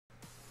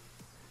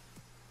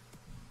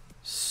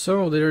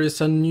So there is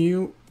a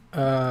new,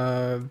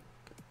 I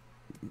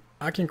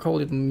can call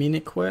it mini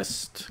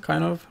quest,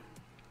 kind of.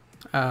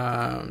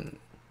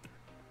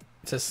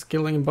 It's a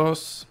skilling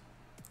boss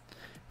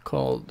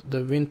called the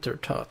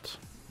Wintertodt,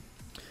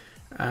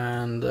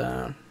 and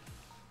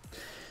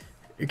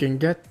you can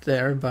get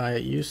there by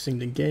using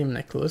the game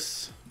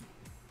necklace,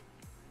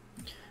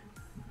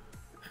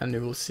 and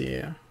you will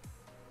see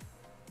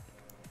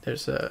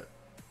there's a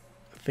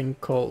thing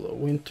called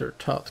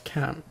Wintertodt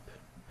camp.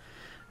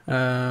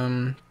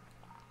 And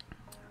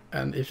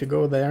if you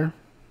go there,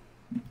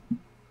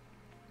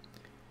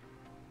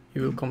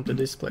 you will come to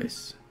this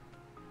place,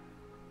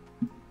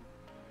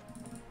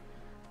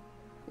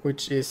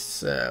 which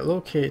is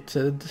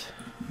located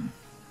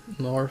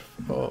north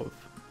of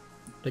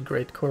the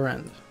Great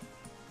Corrend.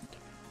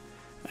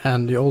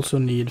 And you also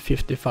need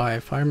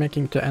 55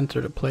 firemaking to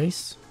enter the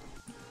place.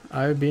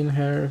 I've been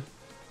here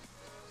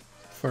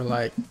for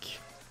like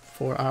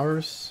 4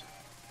 hours,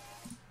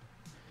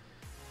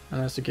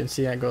 and as you can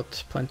see I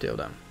got plenty of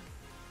them.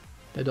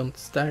 They don't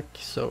stack,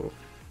 so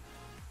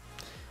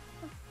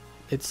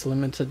it's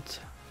limited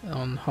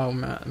on how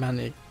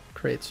many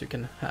crates you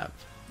can have.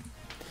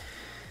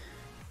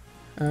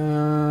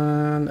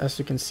 And as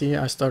you can see,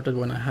 I started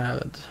when I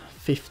had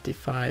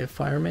 55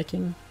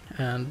 firemaking,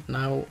 and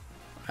now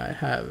I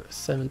have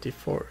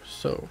 74,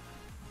 so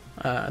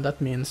that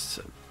means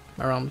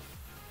around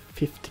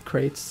 50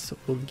 crates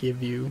will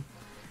give you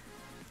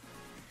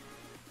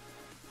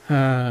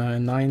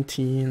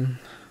 19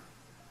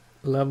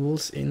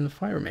 levels in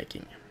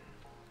firemaking,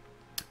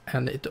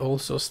 and it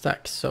also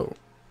stacks. So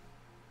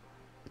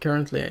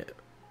currently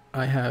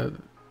I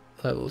have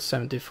level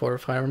 74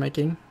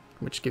 firemaking,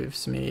 which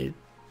gives me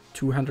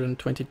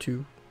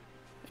 222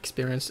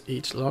 experience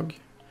each log,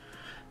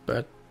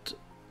 but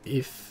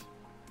if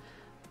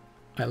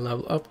I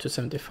level up to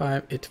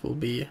 75 it will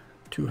be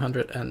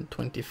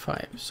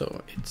 225,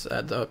 so it's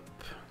add up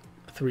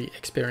 3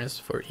 experience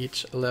for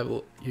each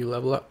level you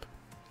level up.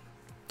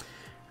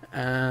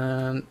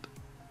 And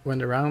when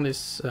the round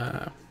is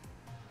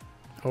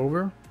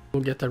over,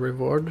 you'll get a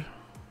reward,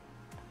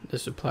 the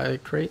supply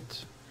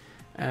crate,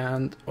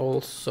 and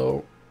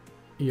also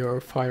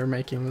your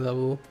firemaking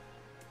level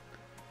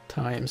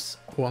times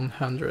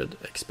 100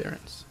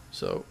 experience.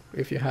 So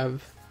if you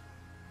have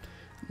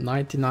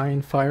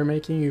 99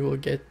 firemaking, you will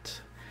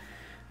get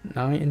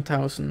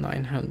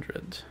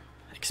 9,900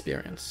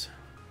 experience.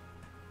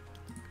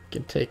 You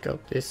can take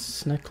out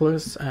this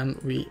necklace and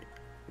we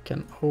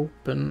can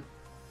open,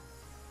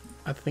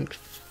 I think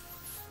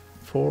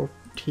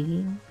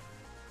 14,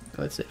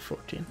 let's say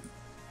 14,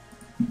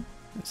 and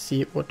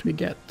see what we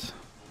get.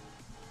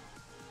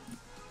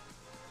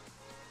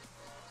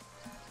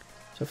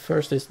 So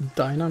first is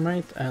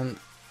dynamite and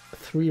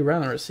 3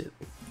 runners.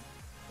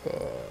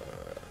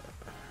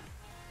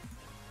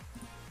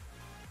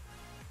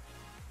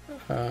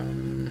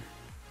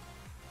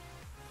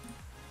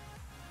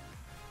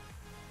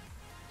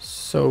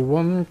 So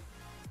one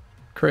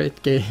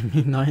crate gave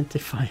me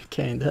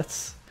 95k,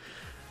 that's,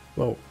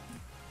 whoa,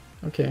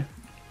 okay.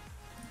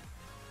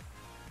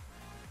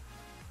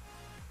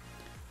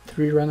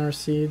 3 runner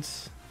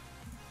seeds.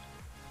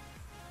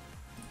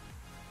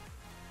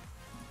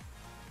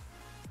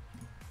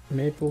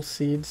 Maple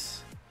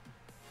seeds.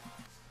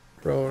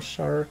 Raw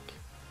shark.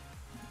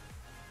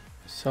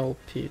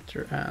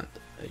 Saltpeter, and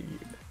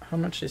how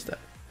much is that?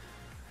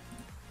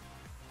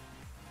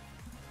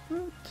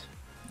 What?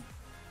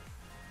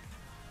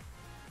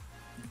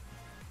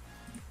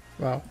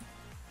 Wow.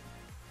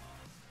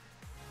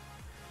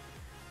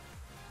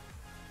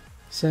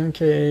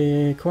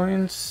 7k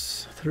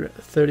coins,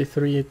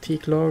 33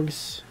 teak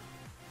logs,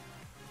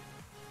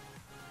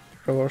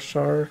 raw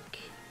shark,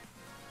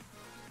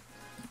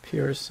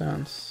 pure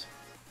sands,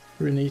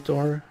 runite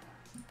ore,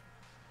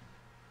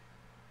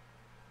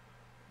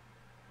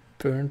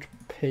 burnt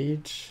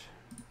page,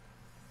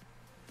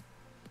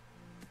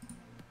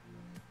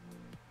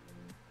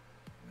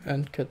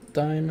 uncut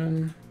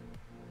diamond.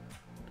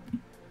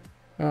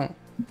 Oh,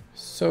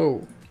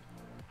 so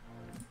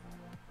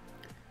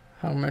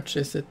how much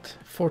is it?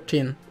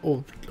 14.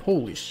 Oh,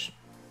 holy sh!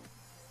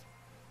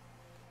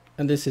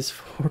 And this is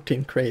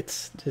 14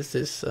 crates. This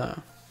is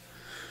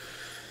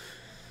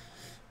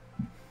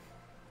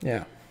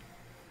yeah.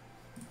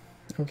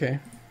 Okay.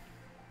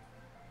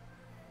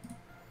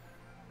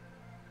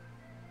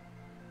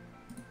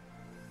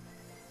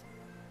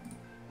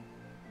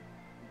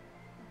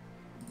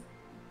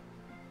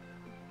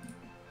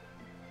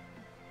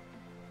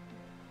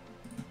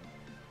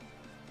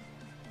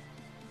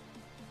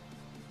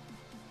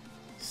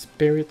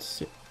 Spirit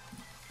seed.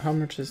 How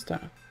much is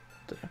that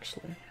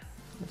actually?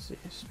 Let's see.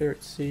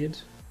 Spirit seed.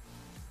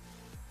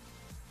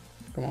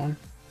 Come on.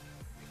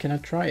 Can I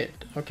try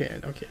it? Okay,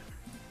 okay.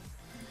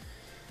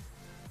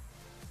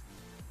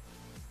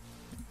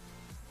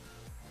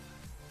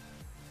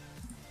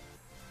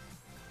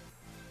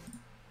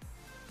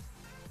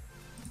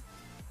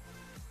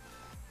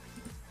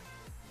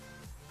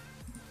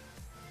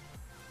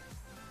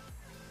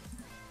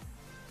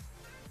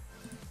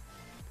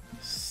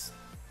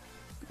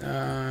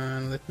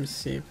 let me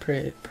see,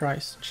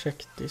 price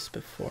check this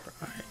before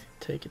I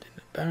take it in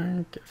the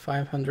bank.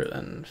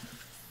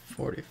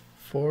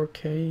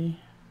 544k.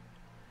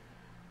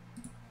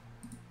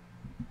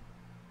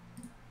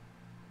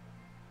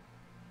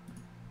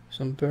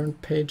 Some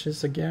burnt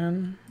pages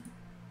again.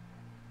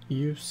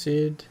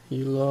 U-seed,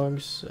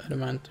 U-logs,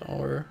 adamant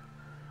ore.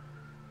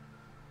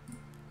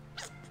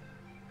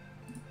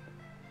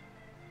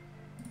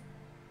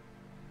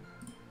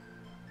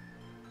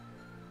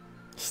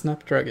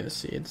 Snapdragon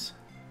seeds.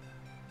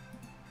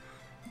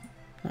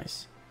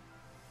 Nice.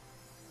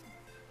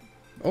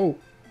 Oh,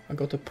 I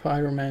got a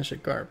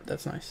pyromancer garb.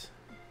 That's nice.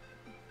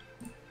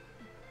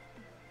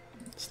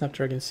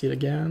 Snapdragon seed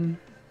again.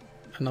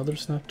 Another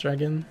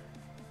snapdragon.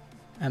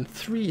 And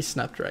 3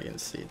 snapdragon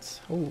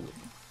seeds. Holy.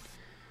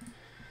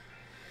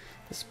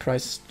 Let's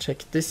price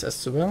check this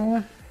as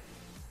well.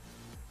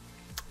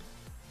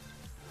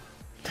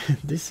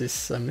 This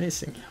is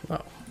amazing.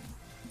 Wow.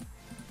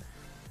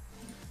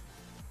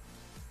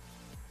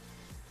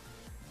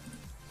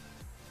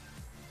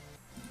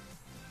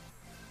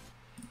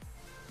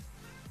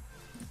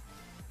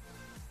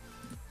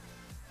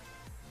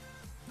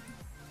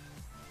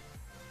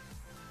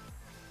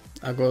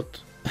 I got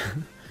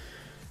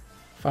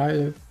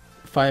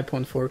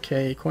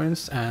 5.4k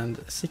coins and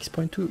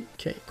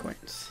 6.2k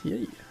coins.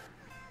 Yay.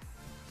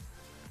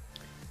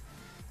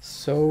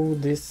 So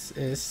this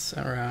is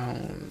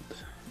around,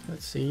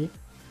 let's see.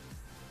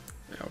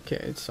 Okay,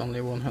 it's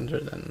only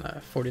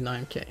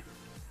 149k.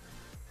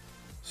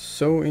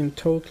 So in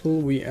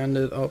total we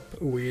ended up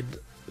with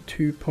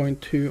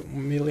 2.2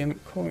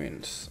 million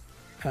coins,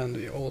 and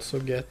we also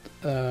get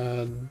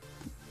the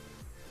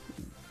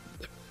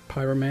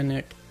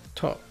pyromaniac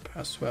top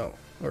as well,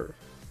 or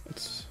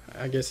it's,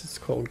 I guess it's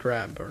called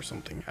grab or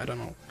something, I don't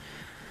know.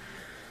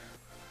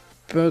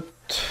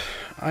 But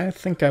I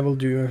think I will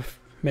do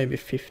maybe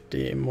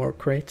 50 more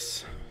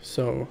crates,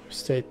 so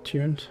stay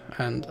tuned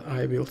and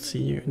I will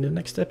see you in the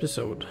next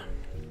episode.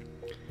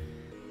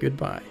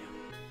 Goodbye.